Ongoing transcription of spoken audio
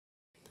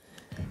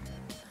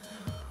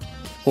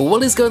Well,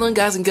 what is going on,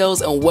 guys and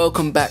girls, and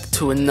welcome back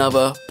to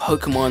another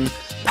Pokemon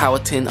Power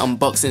Tin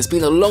unboxing. It's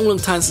been a long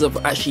time since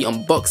I've actually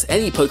unboxed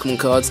any Pokemon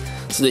cards,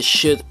 so this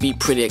should be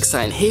pretty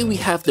exciting. Here we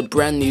have the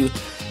brand new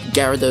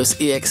Gyarados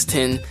EX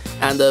tin,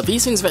 and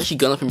these things have actually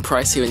gone up in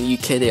price here in the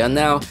UK. They are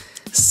now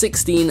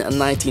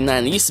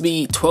 $16.99. It used to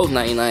be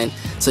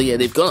 $12.99, so yeah,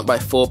 they've gone up by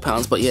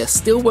 £4, but yeah,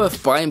 still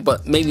worth buying,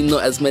 but maybe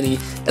not as many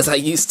as I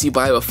used to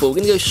buy before. We're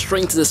gonna go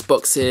straight into this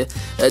box here.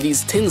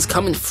 These tins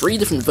come in 3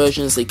 different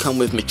versions. They come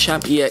with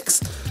Machamp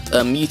EX,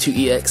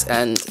 Mewtwo EX,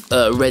 and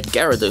Red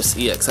Gyarados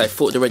EX. I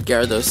thought the Red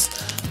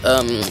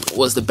Gyarados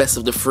was the best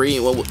of the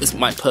 3. Well, it's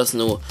my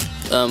personal,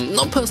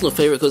 not personal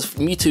favorite, because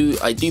Mewtwo,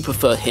 I do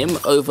prefer him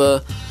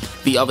over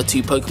the other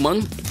 2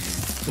 Pokemon.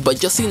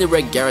 But just seeing the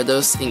Red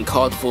Gyarados in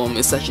card form,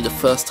 it's actually the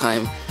first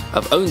time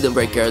I've owned the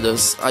Red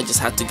Gyarados. I just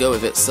had to go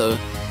with it. So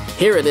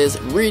here it is,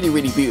 really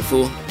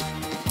beautiful.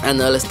 And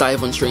let's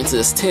dive on straight into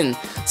this tin.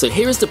 So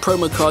here is the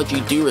promo card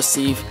you do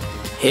receive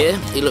here.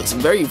 It looks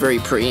very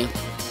pretty.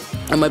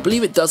 And I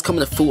believe it does come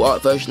in a full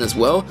art version as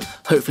well.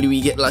 Hopefully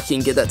we get lucky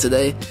and get that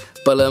today.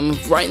 But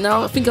right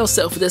now, I think I'll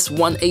settle for this.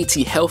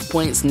 180 health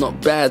points, not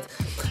bad.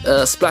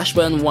 Splash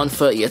burn,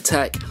 130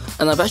 attack.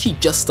 And I've actually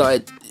just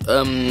started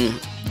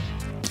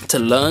to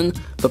learn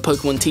the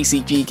Pokemon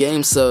TCG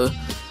game,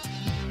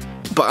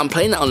 but I'm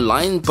playing that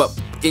online. But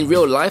in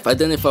real life, I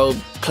don't know if I'll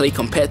play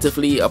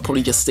competitively. I'll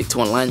probably just stick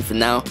to online for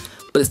now,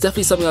 but it's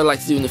definitely something I'd like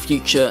to do in the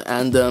future.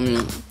 And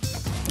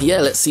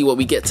yeah, let's see what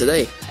we get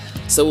today.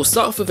 So we'll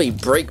start off with a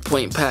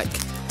Breakpoint pack,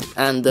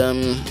 and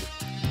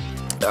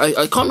I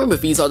can't remember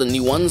if these are the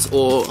new ones,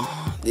 or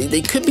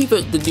they could be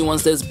the new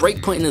ones. There's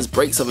Breakpoint and there's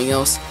Break something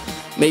else.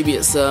 Maybe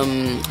it's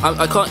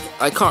I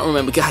can't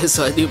remember, guys,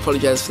 so I do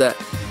apologize for that.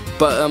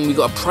 But we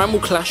got a Primal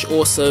Clash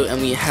also,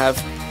 and we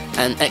have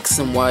an X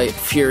and Y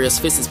Furious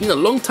Fist. It's been a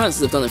long time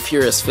since I've done a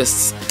Furious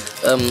Fists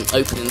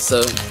opening,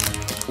 so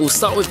we'll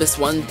start with this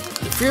one.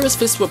 The Furious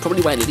Fists were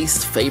probably my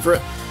least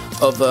favourite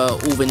of all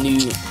the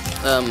new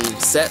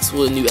sets,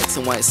 all the new X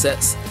and Y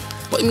sets.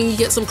 But I mean, you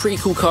get some pretty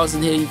cool cards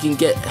in here. You can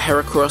get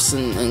Heracross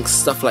and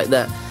stuff like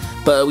that.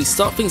 But we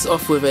start things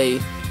off with a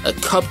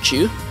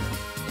Cubchoo,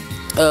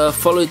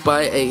 followed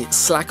by a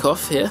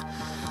Slakoth here.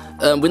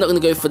 We're not going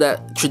to go for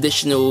that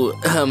traditional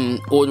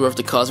order of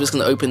the cards. We're just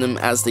going to open them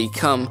as they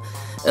come.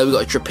 We've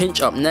got a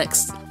Trapinch up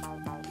next,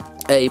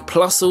 a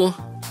Plusle,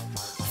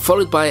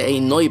 followed by a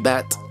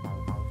Noibat,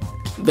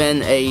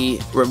 then a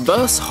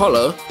Reverse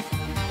Holo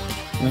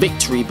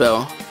Victory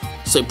Bell.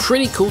 So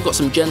pretty cool, got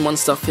some Gen 1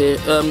 stuff here.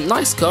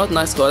 Nice card.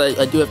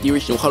 I do have the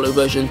original Holo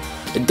version.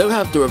 I don't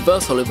have the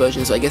Reverse Holo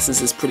version, so I guess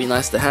this is pretty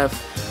nice to have.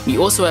 We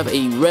also have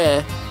a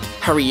rare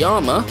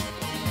Hariyama,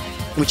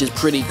 which is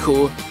pretty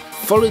cool,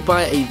 followed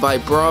by a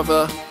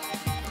Vibrava,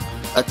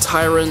 a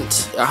Tyrant,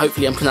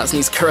 hopefully I'm pronouncing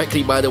these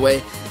correctly by the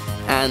way,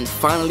 and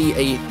finally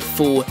a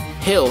Full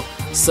Heal.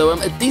 So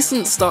a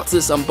decent start to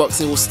this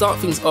unboxing. We'll start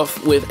things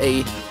off with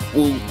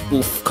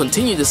we'll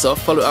continue this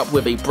off, follow up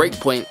with a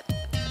Breakpoint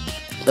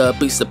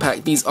booster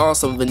pack. These are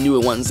some of the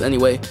newer ones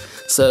anyway,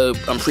 so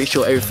I'm pretty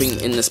sure everything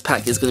in this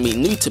pack is going to be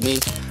new to me.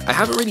 I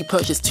haven't really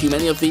purchased too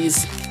many of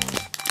these,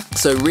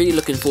 so really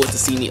looking forward to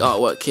seeing the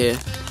artwork here.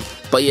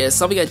 But yeah,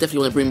 something I definitely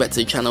want to bring back to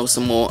the channel,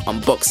 some more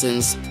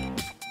unboxings,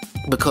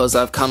 because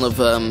I've kind of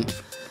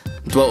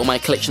dwelt on my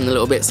collection a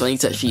little bit, so I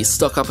need to actually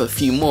stock up a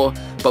few more.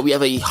 But we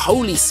have a,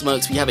 holy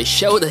smokes, we have a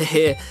Shelter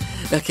here.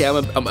 Okay,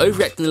 I'm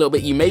overreacting a little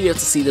bit. You may be able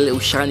to see the little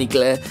shiny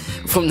glare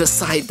from the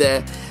side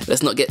there.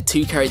 Let's not get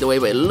too carried away,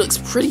 but it looks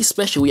pretty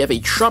special. We have a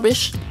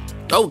Trubbish.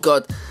 Oh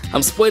god,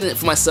 I'm spoiling it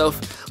for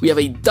myself. We have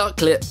a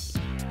Ducklet,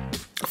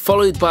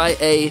 followed by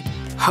a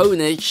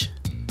Honedge,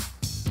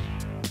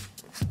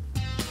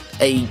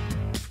 a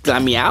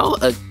Meow?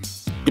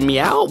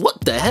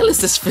 What the hell is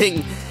this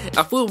thing?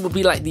 I thought it would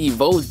be like the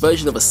evolved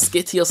version of a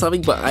Skitty or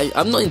something, but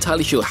I'm not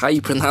entirely sure how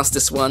you pronounce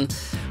this one.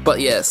 But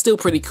yeah, still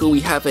pretty cool.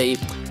 We have a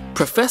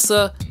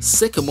Professor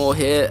Sycamore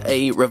here,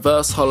 a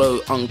Reverse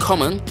Holo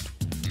Uncommon.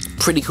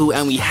 Pretty cool.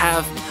 And we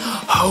have,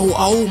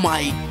 oh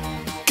my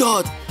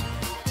god,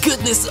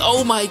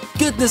 oh my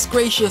goodness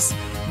gracious,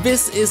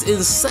 this is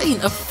insane.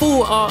 A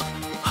full art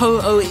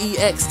Ho-Oh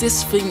EX.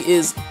 This thing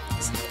is,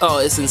 oh,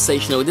 it's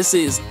sensational. This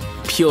is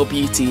pure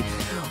beauty.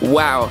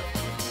 Wow,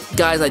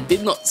 guys, I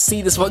did not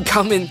see this one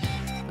coming.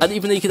 I didn't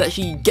even know you could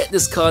actually get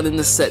this card in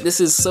this set. This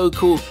is so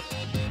cool.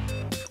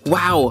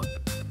 Wow,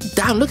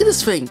 damn, look at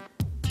this thing.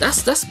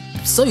 That's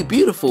so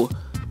beautiful.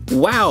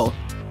 Wow,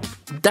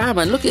 damn,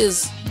 man, look at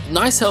his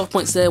nice health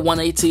points there.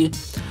 180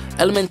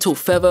 Elemental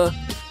Feather,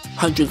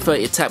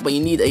 130 attack, but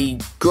you need a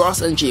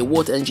Grass Energy, a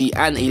Water Energy,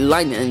 and a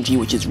Lightning Energy,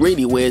 which is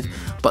really weird,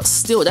 but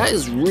still, that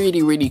is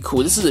really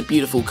cool. This is a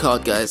beautiful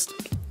card, guys.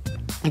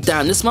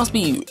 Damn, this must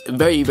be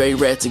very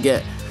rare to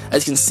get.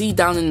 As you can see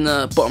down in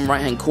the bottom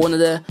right hand corner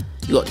there,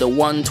 you got the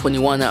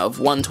 121 out of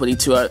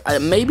 122.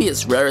 Maybe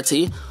it's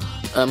rarity.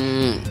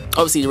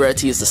 Obviously the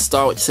rarity is the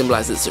star, which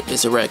symbolizes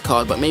it's a rare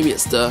card, but maybe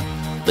it's the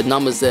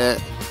numbers there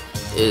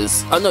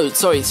is, oh no,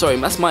 sorry,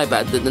 that's my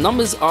bad. The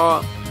numbers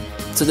are,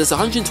 so there's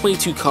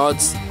 122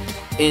 cards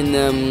in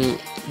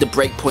the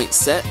Breakpoint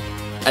set,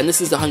 and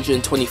this is the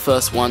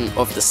 121st one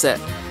of the set,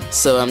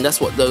 so that's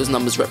what those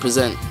numbers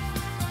represent.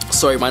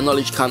 Sorry, my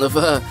knowledge kind of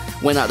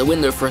went out the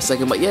window for a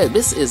second, but yeah,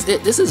 this is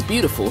it. This is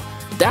beautiful.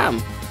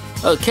 Damn.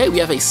 Okay, we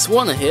have a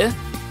Swanna here,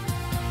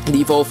 the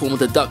evolved form of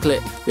the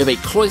Ducklet. We have a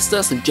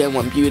Cloyster, some Gen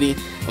 1 beauty,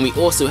 and we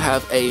also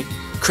have a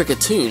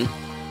Kricketune.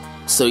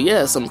 So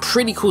yeah, some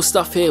pretty cool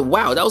stuff here.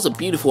 Wow, that was a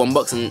beautiful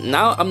unboxing.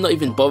 Now I'm not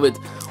even bothered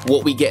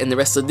what we get in the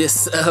rest of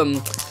this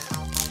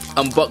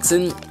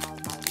unboxing,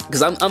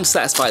 because I'm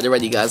satisfied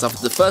already, guys.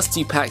 After the first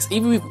 2 packs,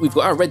 even we've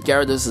got our red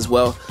Gyarados as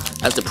well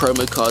as the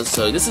promo cards,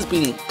 so this has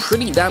been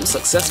pretty damn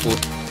successful.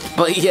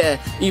 But yeah,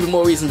 even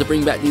more reason to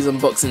bring back these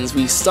unboxings.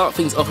 We start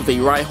things off with a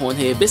Rhyhorn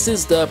here. This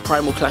is the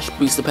Primal Clash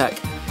booster pack.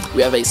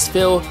 We have a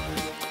Sphere,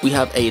 we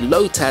have a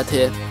Lotad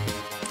here,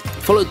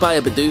 followed by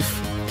a Bidoof,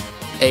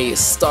 a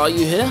Staryu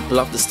here,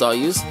 love the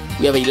Staryus.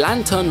 We have a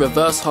Lantern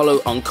Reverse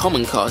Holo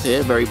Uncommon card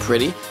here, very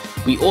pretty.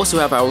 We also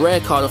have our rare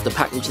card of the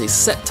pack, which is a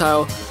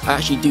Sceptile. I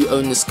actually do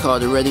own this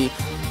card already,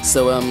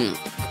 so I'm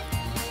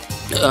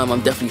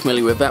definitely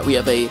familiar with that. We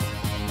have a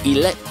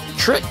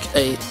Electric,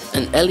 an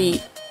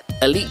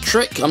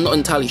Electric, I'm not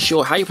entirely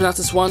sure how you pronounce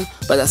this one,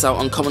 but that's our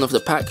uncommon of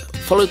the pack,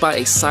 followed by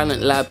a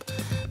Silent Lab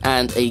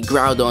and a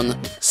Groudon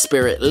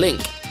Spirit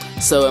Link.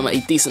 So a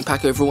decent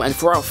pack overall. And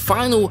for our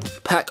final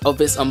pack of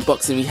this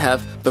unboxing, we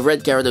have the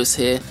red Gyarados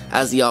here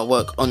as the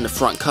artwork on the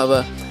front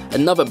cover.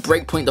 Another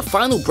breakpoint, the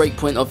final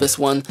breakpoint of this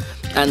one,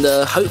 and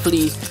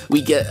hopefully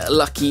we get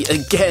lucky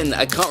again.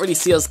 I can't really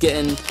see us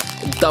getting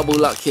double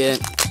luck here,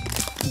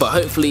 but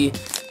hopefully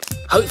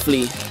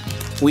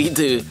we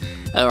do.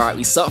 Alright,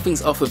 we start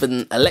things off with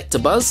an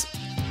Electabuzz,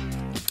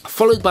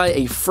 followed by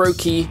a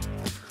Froakie.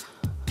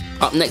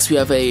 Up next we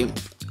have a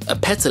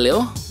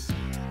Petilil.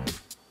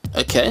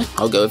 Okay,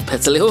 I'll go with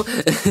Petilil.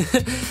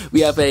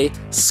 We have a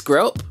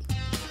Skrelp.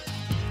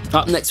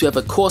 Up next we have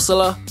a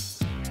Corsola.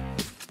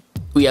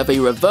 We have a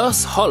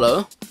Reverse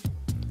Holo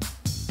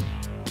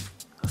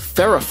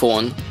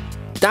Ferrothorn.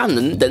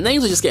 Damn, the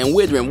names are just getting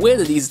weirder and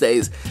weirder these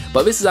days.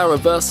 But this is our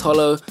Reverse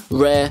Holo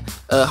rare,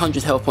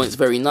 100 health points,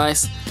 very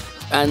nice.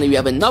 And then we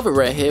have another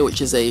rare here,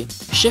 which is a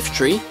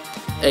Shiftry,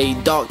 a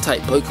Dark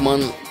type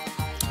Pokemon.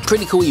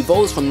 Pretty cool,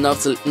 evolves from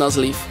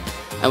Nuzleaf.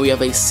 And we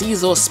have a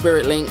Caesar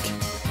Spirit Link,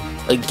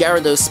 a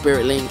Gyarados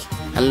Spirit Link,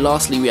 and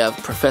lastly we have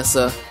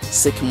Professor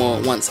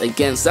Sycamore once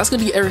again. So that's going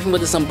to be everything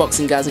with this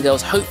unboxing, guys and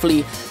girls.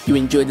 Hopefully you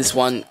enjoyed this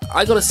one.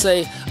 I gotta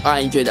say,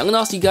 I enjoyed it. I'm going to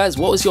ask you guys,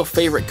 what was your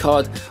favorite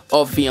card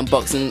of the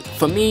unboxing?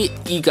 For me,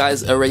 you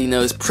guys already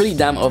know, it's pretty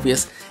damn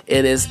obvious.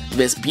 It is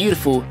this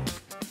beautiful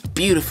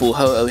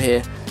Ho-Oh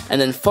here, and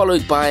then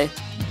followed by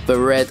the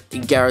red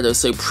Gyarados.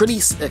 So pretty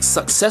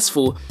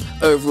successful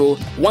overall.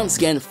 Once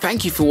again,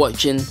 thank you for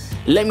watching.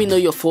 Let me know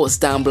your thoughts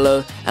down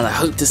below, and I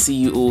hope to see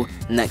you all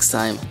next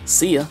time.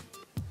 See ya!